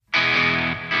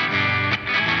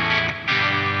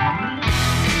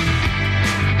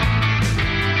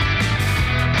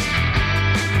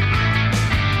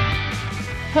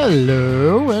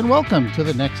Hello and welcome to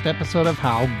the next episode of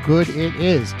How Good It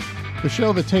Is, the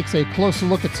show that takes a closer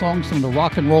look at songs from the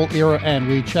rock and roll era and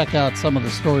we check out some of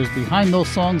the stories behind those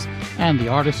songs and the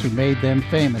artists who made them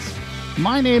famous.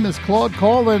 My name is Claude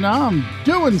Cole and I'm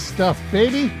doing stuff,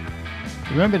 baby.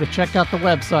 Remember to check out the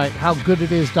website,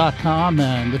 howgooditis.com,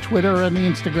 and the Twitter and the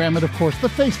Instagram, and of course the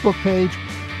Facebook page,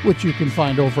 which you can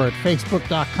find over at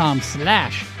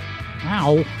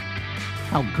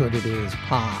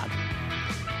facebook.com/howgooditis-pod.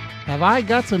 Have I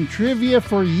got some trivia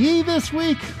for ye this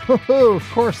week? Oh, of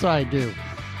course I do.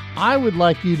 I would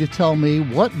like you to tell me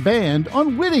what band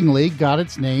unwittingly got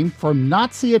its name from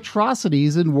Nazi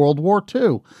atrocities in World War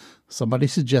II. Somebody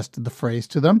suggested the phrase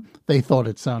to them. They thought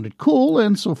it sounded cool,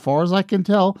 and so far as I can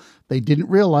tell, they didn't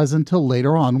realize until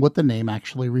later on what the name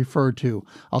actually referred to.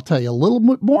 I'll tell you a little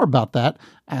bit more about that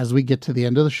as we get to the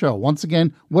end of the show. Once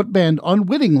again, what band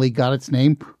unwittingly got its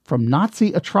name from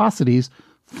Nazi atrocities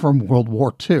from World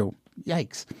War II?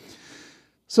 Yikes.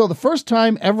 So the first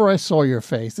time ever I saw your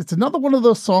face, it's another one of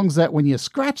those songs that when you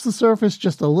scratch the surface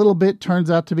just a little bit, turns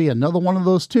out to be another one of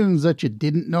those tunes that you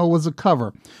didn't know was a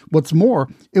cover. What's more,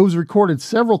 it was recorded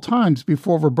several times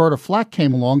before Roberta Flack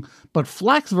came along, but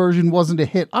Flack's version wasn't a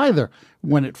hit either,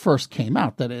 when it first came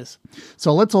out, that is.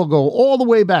 So let's all go all the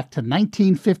way back to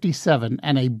 1957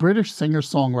 and a British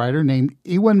singer-songwriter named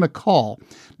Ewan MacColl.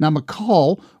 Now,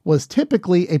 MacColl was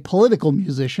typically a political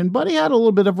musician, but he had a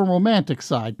little bit of a romantic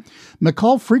side.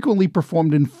 MacColl frequently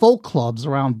performed in folk clubs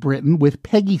around Britain with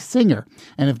Peggy Singer.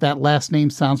 And if that last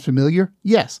name sounds familiar,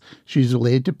 yes, she's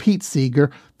related to Pete Seeger.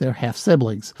 They're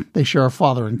half-siblings. They share a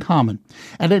father in common.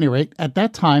 At any rate, at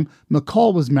that time,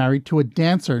 MacColl was married to a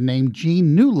dancer named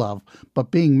Jean Newlove, but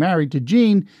being married to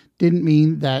Jean didn't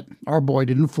mean that our boy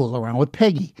didn't fool around with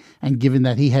Peggy. And given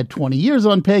that he had 20 years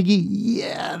on Peggy,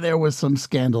 yeah, there was some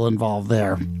scandal involved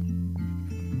there.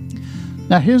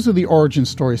 Now here's where the origin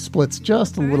story splits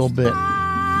just a little bit.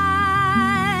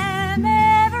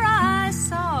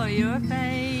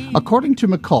 According to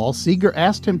MacColl, Seeger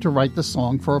asked him to write the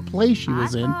song for a play she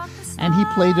was in, and he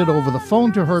played it over the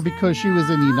phone to her because she was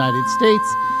in the United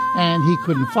States, and he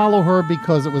couldn't follow her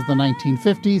because it was the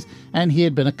 1950s, and he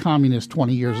had been a communist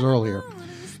 20 years earlier.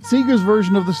 Seeger's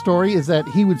version of the story is that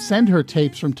he would send her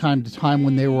tapes from time to time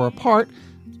when they were apart,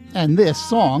 and this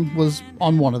song was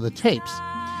on one of the tapes.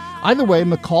 Either way,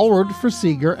 MacColl wrote it for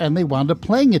Seeger, and they wound up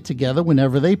playing it together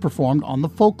whenever they performed on the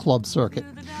folk club circuit.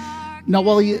 Now,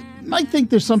 while you might think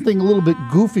there's something a little bit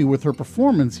goofy with her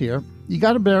performance here, you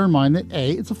got to bear in mind that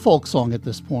A, it's a folk song at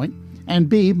this point, and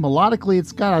B, melodically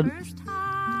it's got an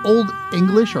old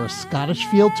English or a Scottish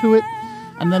feel to it,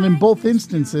 and then in both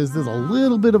instances there's a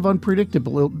little bit of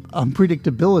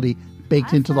unpredictability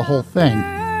baked into the whole thing.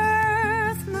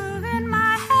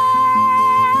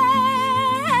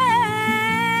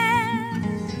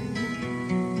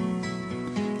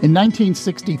 In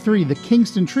 1963, the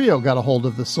Kingston Trio got a hold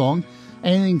of the song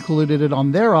and included it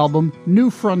on their album New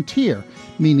Frontier,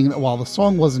 meaning that while the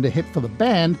song wasn't a hit for the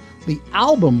band, the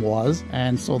album was,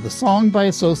 and so the song by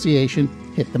association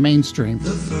hit the mainstream. The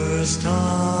first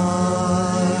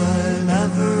time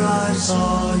ever I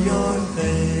saw your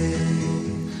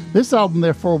face. This album,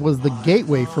 therefore, was the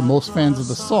gateway for most fans of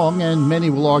the song, and many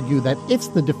will argue that it's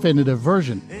the definitive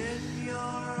version.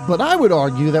 But I would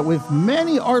argue that with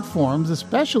many art forms,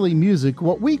 especially music,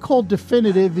 what we call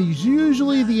definitive is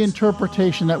usually the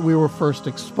interpretation that we were first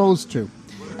exposed to.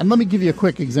 And let me give you a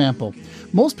quick example.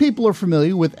 Most people are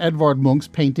familiar with Edvard Munch's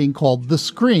painting called The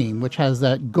Scream, which has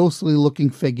that ghostly-looking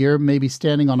figure, maybe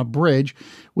standing on a bridge,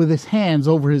 with his hands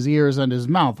over his ears and his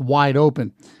mouth wide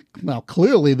open. Well,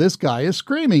 clearly this guy is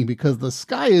screaming because the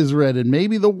sky is red and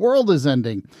maybe the world is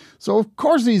ending. So of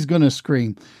course he's going to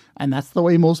scream. And that's the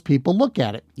way most people look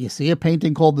at it. You see a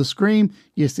painting called The Scream,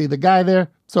 you see the guy there,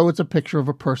 so it's a picture of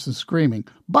a person screaming.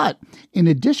 But in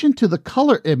addition to the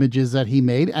color images that he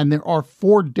made, and there are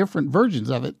 4 different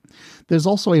versions of it, there's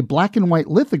also a black and white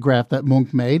lithograph that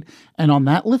Munch made, and on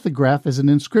that lithograph is an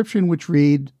inscription which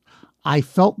reads, "I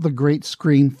felt the great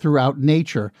scream throughout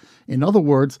nature." In other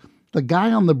words, the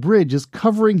guy on the bridge is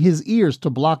covering his ears to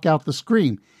block out the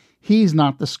scream. He's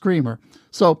not the screamer.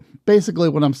 So basically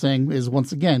what I'm saying is,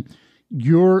 once again,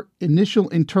 your initial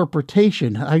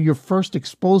interpretation, how you're first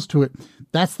exposed to it,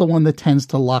 that's the one that tends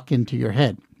to lock into your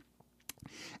head.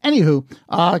 Anywho,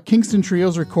 Kingston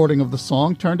Trio's recording of the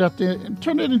song turned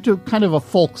it into kind of a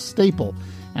folk staple,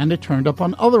 and it turned up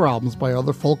on other albums by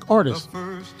other folk artists,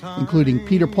 including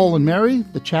Peter, Paul and Mary,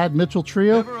 the Chad Mitchell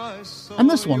Trio, and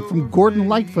this one from Gordon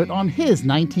Lightfoot on his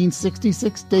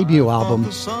 1966 debut album.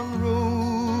 The sun rose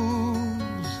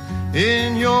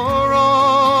in your eyes,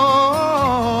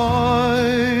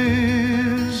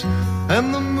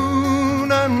 and the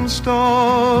moon and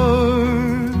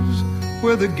stars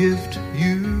were the gift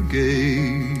you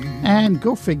gave. And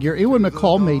go figure, Ewan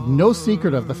MacColl made no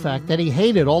secret of the fact that he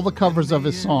hated all the covers of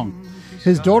his song.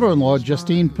 His daughter-in-law,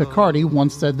 Justine Picardi,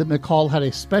 once said that MacColl had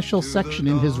a special section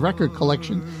in his record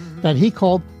collection that he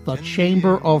called the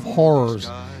Chamber of Horrors.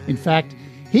 In fact,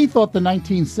 he thought the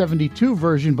 1972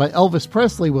 version by Elvis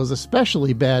Presley was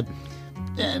especially bad.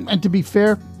 And to be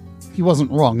fair, he wasn't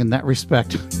wrong in that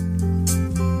respect.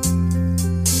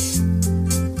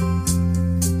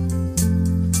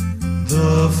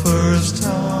 The first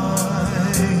time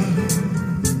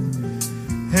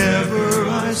ever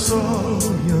I saw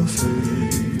your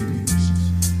face,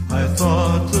 I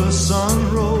thought the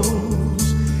sun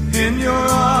rose in your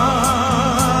eyes,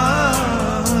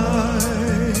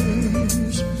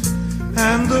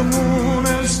 and the moon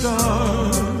and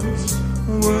stars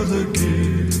were the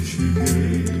gifts you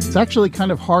gave. It's actually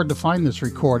kind of hard to find this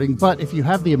recording, but if you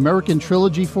have the American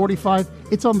Trilogy 45,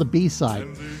 it's on the B-side.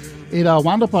 It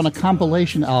wound up on a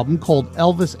compilation album called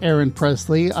Elvis Aaron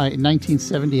Presley in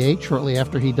 1978, shortly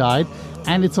after he died,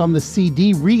 and it's on the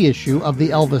CD reissue of the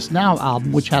Elvis Now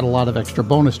album, which had a lot of extra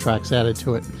bonus tracks added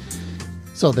to it.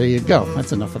 So there you go.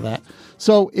 That's enough of that.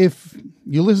 So if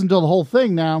you listen to the whole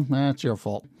thing now, that's your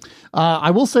fault.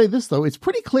 I will say this, though. It's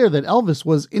pretty clear that Elvis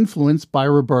was influenced by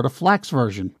Roberta Flack's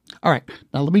version. All right,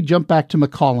 now let me jump back to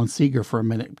MacColl and Seeger for a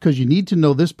minute, because you need to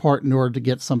know this part in order to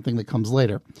get something that comes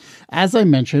later. As I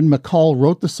mentioned, MacColl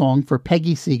wrote the song for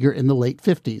Peggy Seeger in the late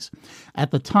 50s.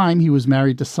 At the time, he was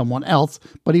married to someone else,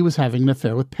 but he was having an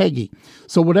affair with Peggy.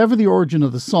 So whatever the origin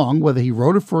of the song, whether he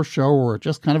wrote it for a show or it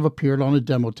just kind of appeared on a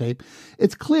demo tape,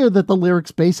 it's clear that the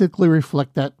lyrics basically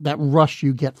reflect that rush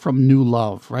you get from new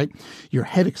love, right? Your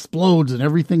head explodes and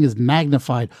everything is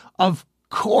magnified. Of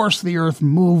course the earth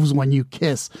moves when you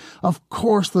kiss. Of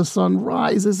course the sun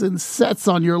rises and sets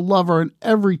on your lover, and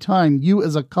every time you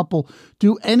as a couple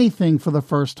do anything for the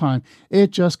first time,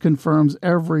 it just confirms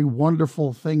every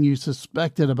wonderful thing you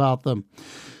suspected about them.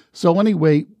 So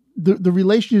anyway, the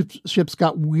relationships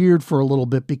got weird for a little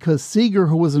bit because Seeger,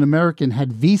 who was an American,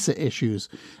 had visa issues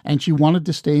and she wanted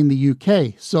to stay in the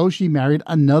UK. So she married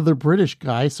another British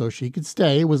guy so she could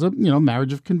stay. It was a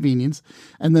marriage of convenience.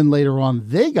 And then later on,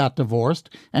 they got divorced.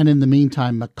 And in the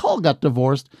meantime, MacColl got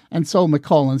divorced. And so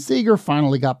MacColl and Seeger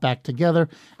finally got back together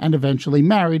and eventually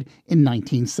married in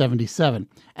 1977.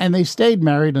 And they stayed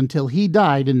married until he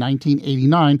died in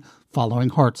 1989 following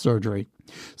heart surgery.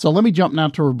 So let me jump now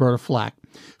to Roberta Flack.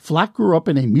 Flack grew up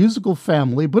in a musical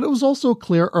family, but it was also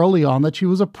clear early on that she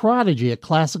was a prodigy at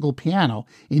classical piano,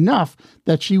 enough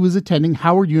that she was attending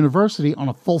Howard University on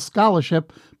a full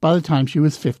scholarship by the time she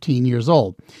was 15 years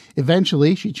old.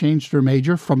 Eventually, she changed her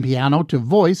major from piano to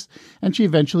voice, and she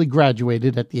eventually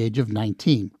graduated at the age of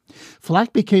 19.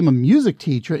 Flack became a music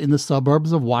teacher in the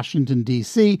suburbs of Washington,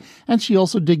 D.C., and she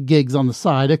also did gigs on the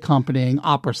side accompanying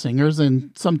opera singers,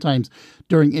 and sometimes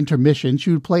during intermission she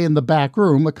would play in the back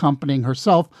room accompanying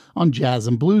herself on jazz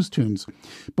and blues tunes.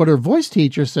 But her voice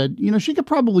teacher said, she could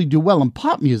probably do well in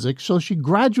pop music, so she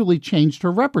gradually changed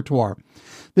her repertoire.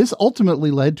 This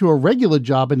ultimately led to a regular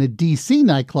job in a D.C.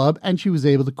 nightclub, and she was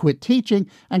able to quit teaching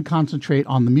and concentrate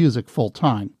on the music full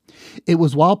time. It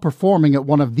was while performing at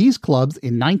one of these clubs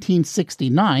in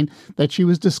 1969 that she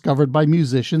was discovered by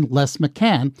musician Les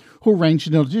McCann, who arranged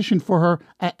an audition for her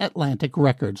at Atlantic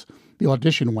Records. The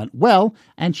audition went well,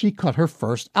 and she cut her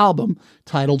first album,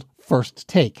 titled First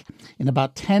Take. In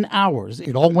about 10 hours,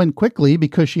 it all went quickly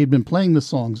because she had been playing the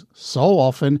songs so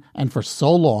often and for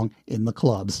so long in the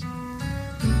clubs.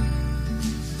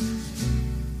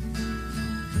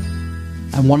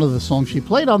 And one of the songs she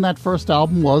played on that first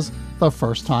album was The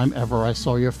First Time Ever I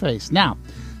Saw Your Face. Now,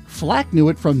 Flack knew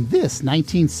it from this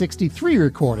 1963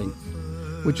 recording,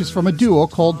 which is from a duo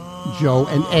called Joe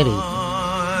and Eddie.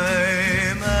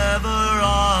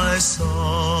 I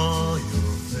saw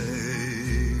your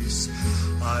face,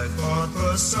 I thought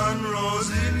the sun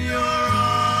rose in your eyes,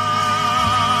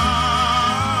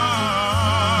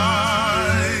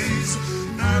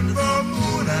 and the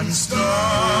moon and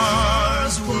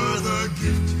stars were the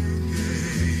gift you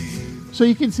gave. So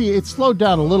you can see it's slowed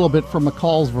down a little bit from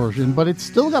MacColl's version, but it's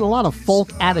still got a lot of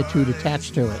folk attitude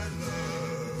attached to it.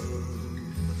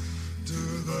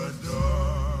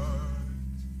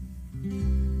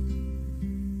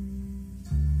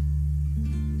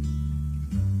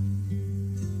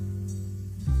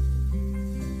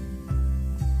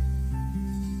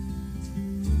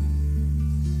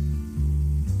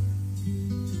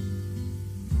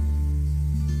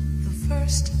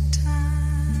 First time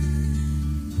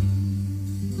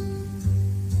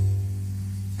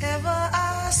ever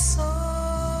I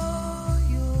saw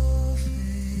your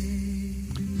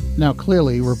Now,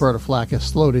 clearly, Roberta Flack has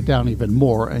slowed it down even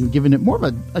more and given it more of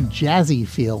a jazzy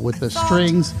feel with the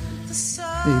strings,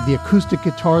 the acoustic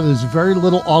guitar. There's very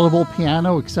little audible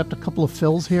piano except a couple of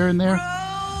fills here and there.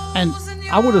 And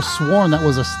I would have sworn that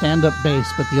was a stand-up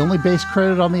bass, but the only bass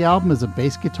credit on the album is a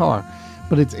bass guitar.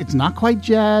 But it's not quite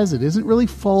jazz, it isn't really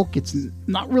folk, it's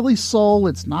not really soul,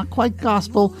 it's not quite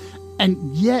gospel, and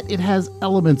yet it has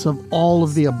elements of all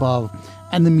of the above.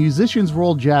 And the musicians were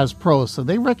all jazz pros, so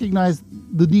they recognized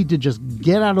the need to just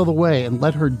get out of the way and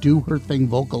let her do her thing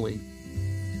vocally.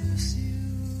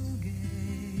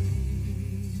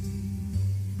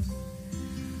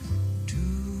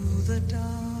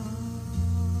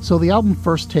 So the album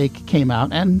First Take came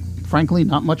out, and frankly,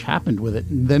 not much happened with it.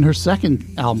 And then her second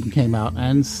album came out,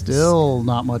 and still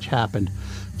not much happened.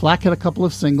 Flack had a couple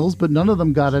of singles, but none of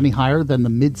them got any higher than the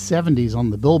mid-70s on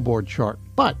the Billboard chart.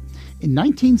 But in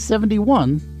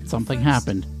 1971, something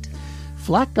happened.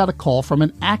 Flack got a call from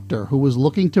an actor who was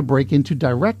looking to break into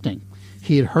directing.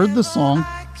 He had heard the song,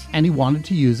 and he wanted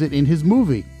to use it in his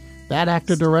movie. That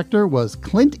actor-director was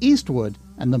Clint Eastwood,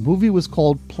 and the movie was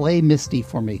called Play Misty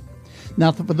for Me.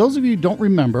 Now, for those of you who don't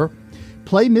remember,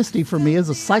 Play Misty for Me is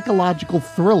a psychological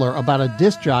thriller about a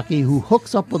disc jockey who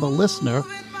hooks up with a listener,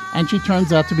 and she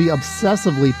turns out to be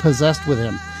obsessively possessed with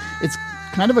him. It's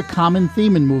kind of a common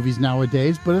theme in movies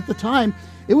nowadays, but at the time,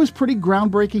 it was pretty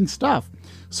groundbreaking stuff.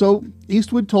 So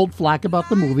Eastwood told Flack about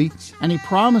the movie, and he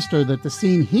promised her that the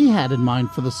scene he had in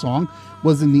mind for the song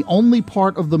was in the only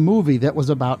part of the movie that was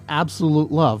about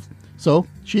absolute love. So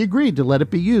she agreed to let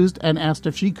it be used and asked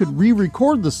if she could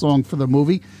re-record the song for the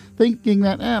movie, thinking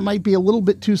that it might be a little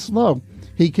bit too slow.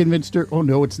 He convinced her, oh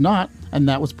no, it's not, and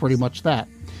that was pretty much that.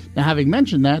 Now, having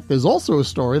mentioned that, there's also a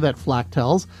story that Flack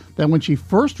tells that when she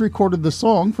first recorded the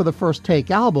song for the First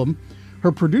Take album,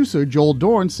 her producer, Joel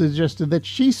Dorn, suggested that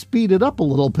she speed it up a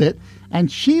little bit,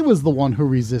 and she was the one who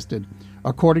resisted.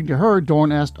 According to her,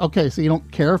 Dorn asked, okay, so you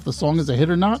don't care if the song is a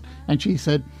hit or not? And she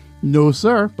said, no,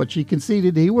 sir, but she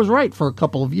conceded he was right for a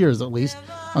couple of years at least,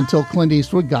 until Clint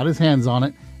Eastwood got his hands on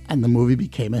it, and the movie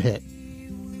became a hit.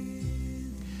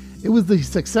 It was the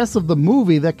success of the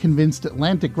movie that convinced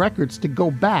Atlantic Records to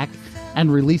go back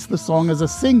and release the song as a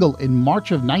single in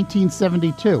March of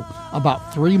 1972,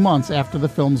 about 3 months after the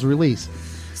film's release.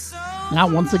 Now,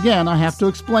 once again, I have to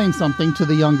explain something to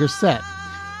the younger set.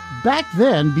 Back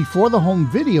then, before the home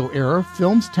video era,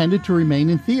 films tended to remain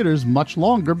in theaters much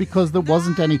longer because there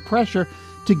wasn't any pressure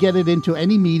to get it into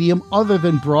any medium other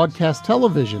than broadcast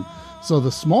television. So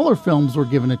the smaller films were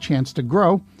given a chance to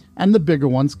grow, and the bigger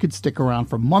ones could stick around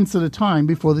for months at a time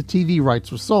before the TV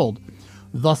rights were sold.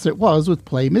 Thus it was with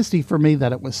Play Misty for Me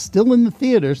that it was still in the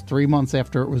theaters 3 months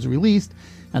after it was released,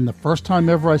 and The First Time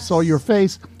Ever I Saw Your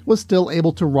Face was still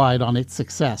able to ride on its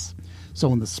success.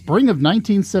 So in the spring of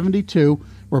 1972,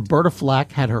 Roberta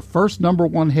Flack had her first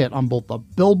 #1 hit on both the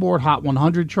Billboard Hot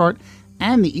 100 chart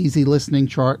and the Easy Listening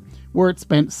chart, where it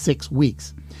spent 6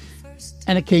 weeks.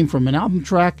 And it came from an album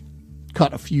track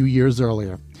cut a few years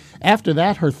earlier. After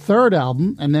that, her third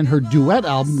album and then her duet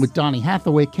album with Donny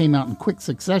Hathaway came out in quick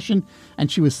succession,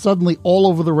 and she was suddenly all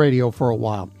over the radio for a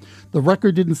while. The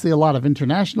record didn't see a lot of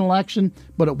international action,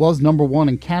 but it was #1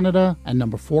 in Canada and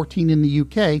number 14 in the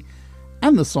UK,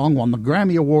 and the song won the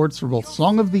Grammy Awards for both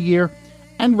Song of the Year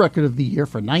and Record of the Year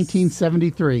for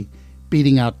 1973,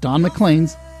 beating out Don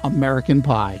McLean's American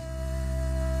Pie.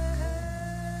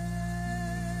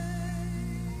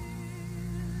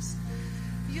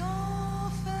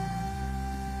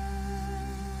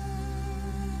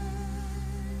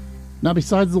 Now,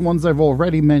 besides the ones I've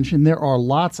already mentioned, there are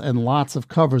lots and lots of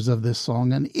covers of this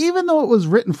song, and even though it was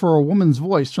written for a woman's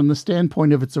voice from the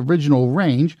standpoint of its original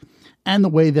range and the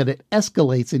way that it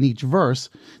escalates in each verse,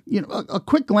 a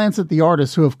quick glance at the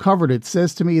artists who have covered it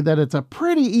says to me that it's a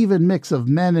pretty even mix of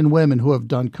men and women who have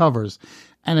done covers.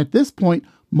 And at this point,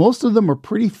 most of them are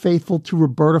pretty faithful to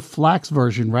Roberta Flack's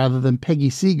version rather than Peggy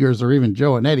Seeger's or even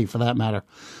Joe and Eddie for that matter.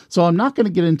 So I'm not going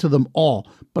to get into them all,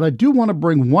 but I do want to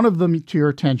bring one of them to your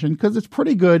attention because it's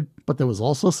pretty good, but there was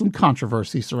also some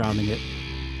controversy surrounding it.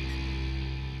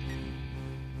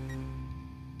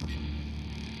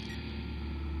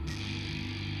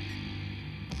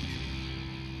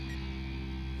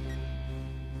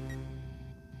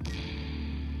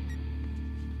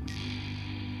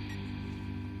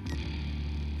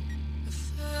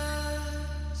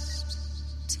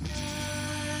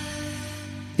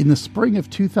 In the spring of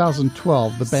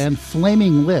 2012, the band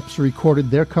Flaming Lips recorded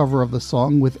their cover of the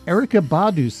song with Erykah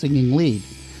Badu singing lead.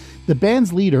 The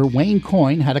band's leader, Wayne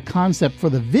Coyne, had a concept for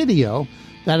the video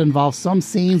that involved some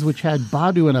scenes which had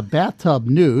Badu in a bathtub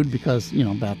nude, because,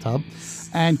 bathtub,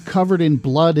 and covered in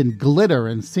blood and glitter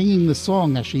and singing the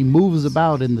song as she moves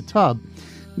about in the tub.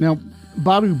 Now,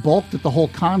 Badu balked at the whole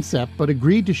concept, but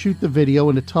agreed to shoot the video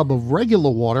in a tub of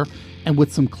regular water and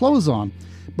with some clothes on.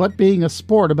 But being a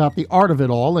sport about the art of it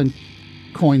all and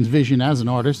Coyne's vision as an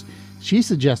artist, she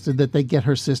suggested that they get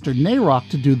her sister Nayrock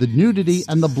to do the nudity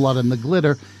and the blood and the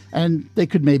glitter, and they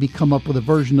could maybe come up with a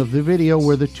version of the video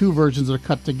where the two versions are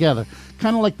cut together,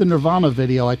 kind of like the Nirvana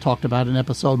video I talked about in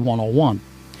episode 101.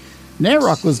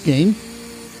 Nayrock was game,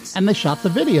 and they shot the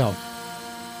video.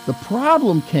 The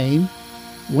problem came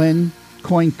when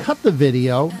Coyne cut the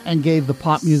video and gave the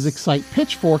pop music site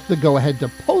Pitchfork the go-ahead to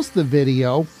post the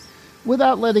video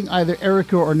without letting either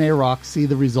Erykah or Nayrock see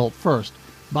the result first.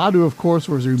 Badu, of course,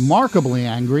 was remarkably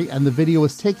angry, and the video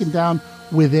was taken down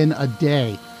within a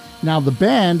day. Now, the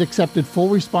band accepted full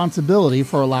responsibility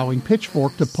for allowing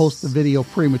Pitchfork to post the video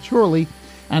prematurely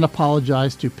and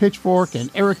apologized to Pitchfork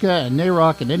and Erykah and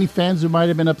Nayrock and any fans who might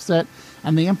have been upset,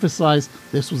 and they emphasized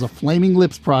this was a Flaming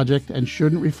Lips project and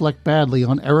shouldn't reflect badly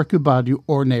on Erykah Badu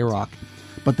or Nayrock.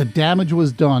 But the damage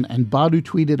was done, and Badu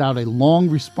tweeted out a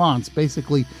long response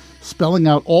basically spelling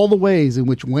out all the ways in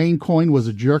which Wayne Coyne was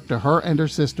a jerk to her and her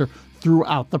sister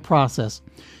throughout the process.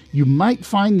 You might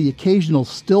find the occasional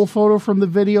still photo from the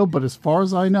video, but as far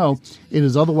as I know, it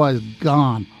is otherwise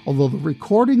gone. Although the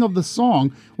recording of the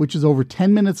song, which is over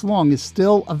 10 minutes long, is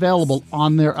still available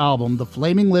on their album, The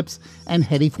Flaming Lips and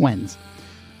Hetty Twins.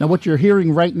 Now, what you're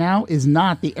hearing right now is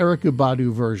not the Erykah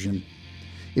Badu version.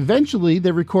 Eventually,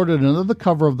 they recorded another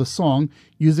cover of the song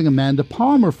using Amanda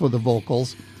Palmer for the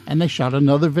vocals, and they shot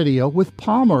another video with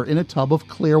Palmer in a tub of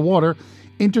clear water,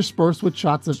 interspersed with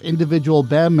shots of individual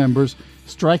band members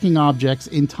striking objects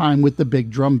in time with the big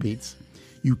drum beats.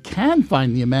 You can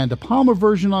find the Amanda Palmer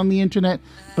version on the internet,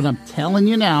 but I'm telling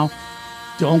you now,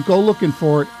 don't go looking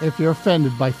for it if you're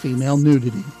offended by female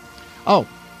nudity. Oh,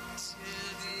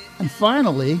 and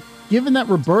finally, given that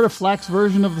Roberta Flack's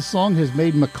version of the song has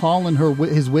made McCall and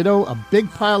his widow a big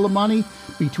pile of money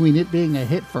between it being a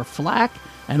hit for Flack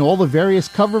and all the various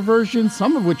cover versions,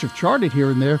 some of which have charted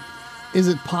here and there, is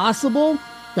it possible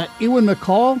that Ewan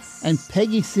McCall and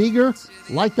Peggy Seeger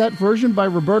like that version by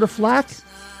Roberta Flack?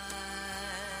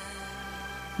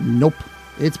 Nope.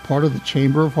 It's part of the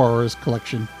Chamber of Horrors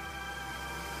collection.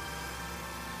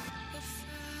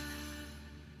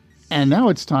 And now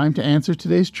it's time to answer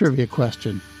today's trivia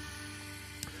question.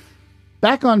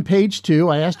 Back on page 2,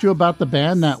 I asked you about the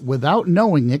band that, without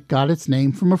knowing it, got its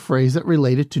name from a phrase that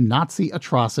related to Nazi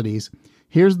atrocities.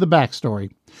 Here's the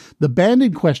backstory. The band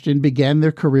in question began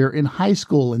their career in high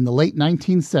school in the late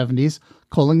 1970s,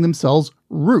 calling themselves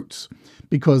Roots,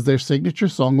 because their signature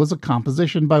song was a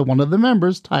composition by one of the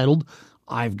members titled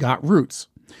I've Got Roots.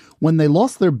 When they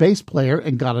lost their bass player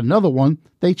and got another one,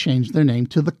 they changed their name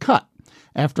to The Cut.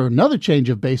 After another change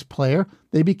of bass player,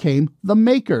 they became The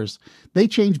Makers. They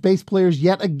changed bass players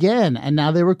yet again, and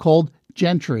now they were called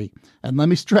Gentry. And let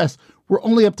me stress, we're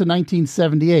only up to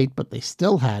 1978, but they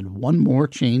still had one more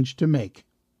change to make.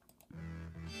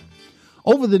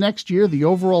 Over the next year, the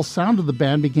overall sound of the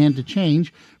band began to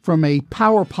change from a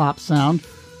power pop sound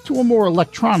to a more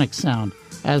electronic sound,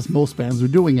 as most bands were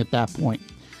doing at that point.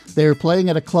 They were playing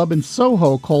at a club in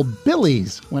Soho called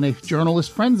Billy's when a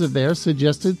journalist friend of theirs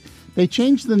suggested they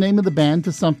change the name of the band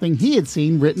to something he had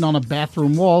seen written on a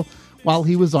bathroom wall while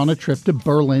he was on a trip to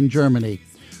Berlin, Germany.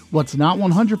 What's not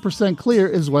 100% clear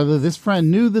is whether this friend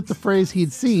knew that the phrase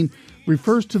he'd seen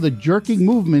refers to the jerking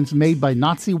movements made by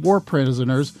Nazi war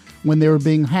prisoners when they were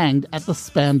being hanged at the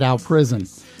Spandau prison.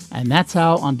 And that's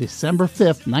how, on December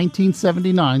 5th,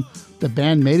 1979, the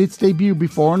band made its debut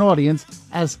before an audience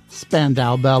as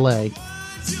Spandau Ballet.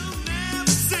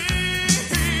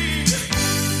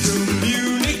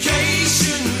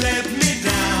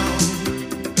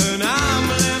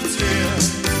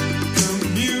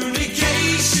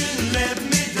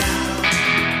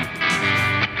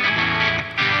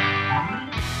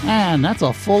 And that's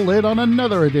a full lid on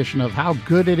another edition of How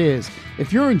Good It Is.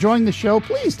 If you're enjoying the show,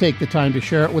 please take the time to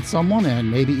share it with someone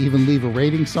and maybe even leave a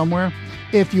rating somewhere.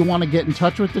 If you want to get in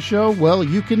touch with the show, well,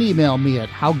 you can email me at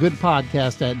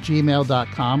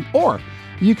howgoodpodcast@gmail.com, or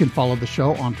you can follow the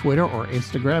show on Twitter or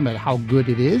Instagram at How Good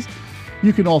It Is.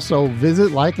 You can also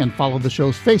visit, like, and follow the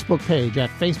show's Facebook page at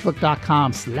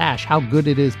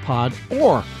facebook.com/howgooditispod,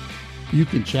 or you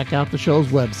can check out the show's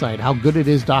website,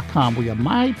 howgooditis.com, where you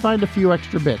might find a few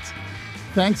extra bits.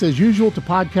 Thanks, as usual, to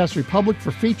Podcast Republic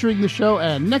for featuring the show,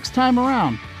 and next time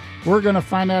around, we're going to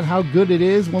find out how good it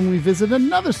is when we visit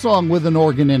another song with an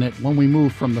organ in it, when we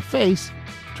move from the face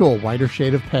to a whiter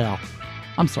shade of pale.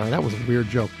 I'm sorry, that was a weird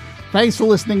joke. Thanks for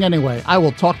listening anyway. I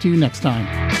will talk to you next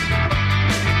time.